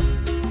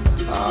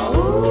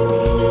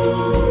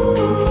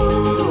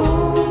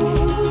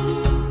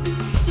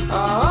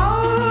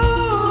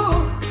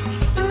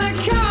 And they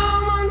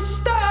come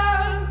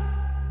unstuck.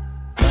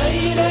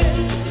 Lady,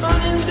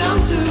 running down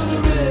to the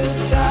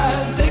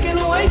riptide, taken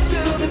away to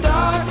the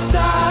dark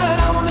side.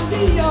 I wanna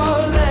be your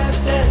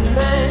left-hand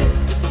man.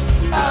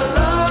 I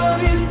love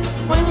you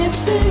when you're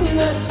singing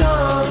that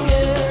song,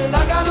 and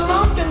I got a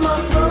lump in my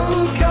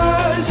throat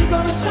 'cause you're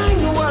gonna sing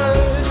the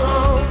words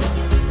wrong.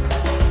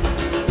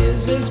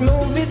 Is this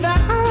movie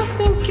that I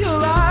think you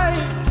like?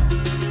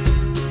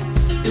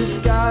 This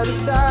guy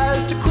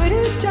decides to quit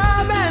his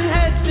job and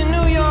head to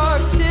New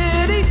York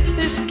City.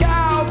 This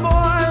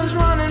cowboy's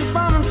running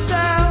from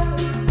himself.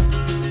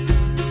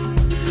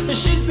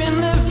 She's been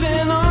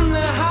living on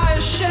the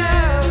highest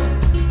shelf.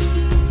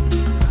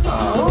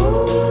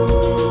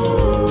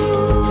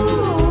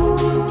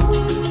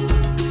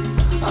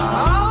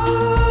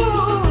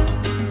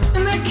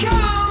 And they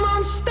come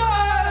on stage.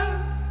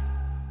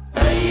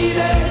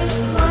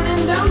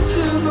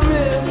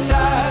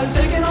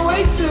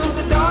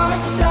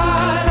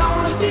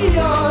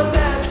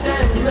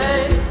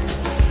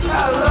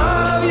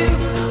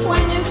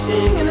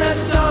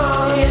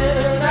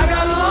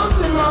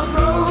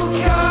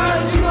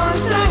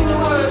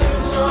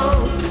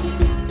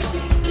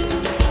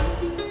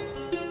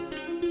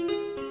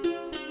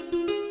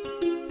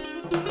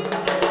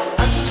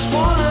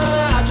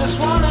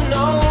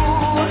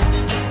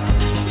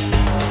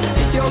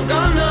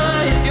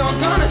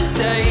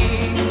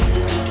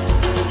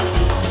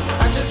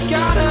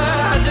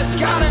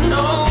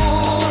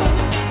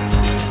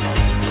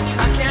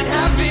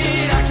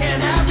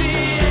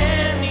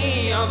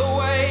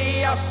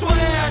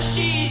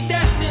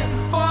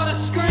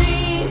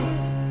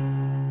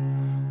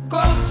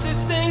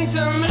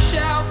 to my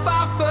shadow.